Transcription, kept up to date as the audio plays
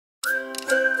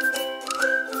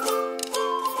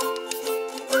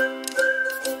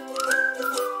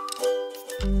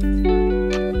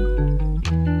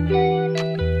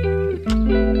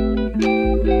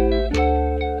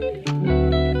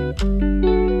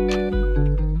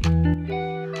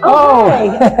Oh, hey.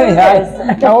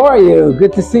 hi. How are you?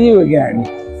 Good to see you again.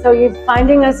 So you're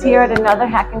finding us here at another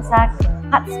Hackensack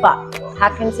hotspot,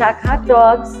 Hackensack Hot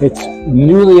Dogs. It's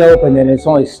newly opened and it's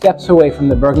only steps away from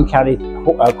the Bergen County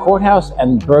Courthouse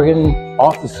and Bergen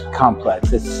Office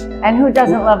Complex. And who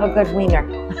doesn't love a good wiener?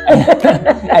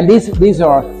 And these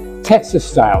are Texas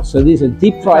style. So these are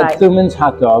deep fried Right. Thumann's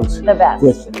hot dogs. The best.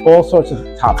 With all sorts of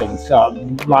toppings,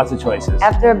 lots of choices.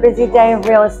 After a busy day of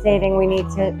real estating, we need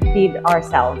to feed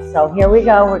ourselves. So here we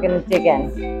go, we're gonna dig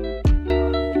in.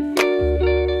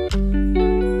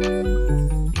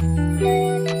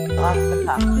 Off the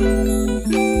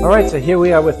cup. All right, so here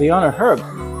we are with the owner, Herb.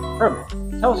 Herb,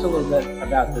 tell us a little bit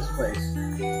about this place.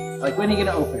 Like, when are you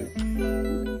gonna open?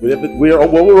 We're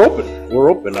open. We're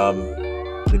open.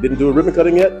 They didn't do a ribbon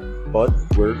cutting yet, but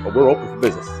we're open for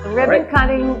business. The ribbon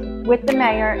cutting with the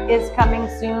mayor is coming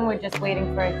soon. We're just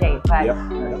waiting for a date. But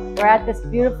we're at this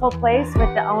beautiful place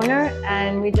with the owner,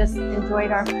 and we just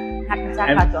enjoyed our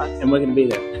Hackensack hot dogs. And we're going to be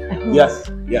there. Yes,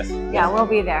 yes. Yeah, we'll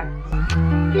be there.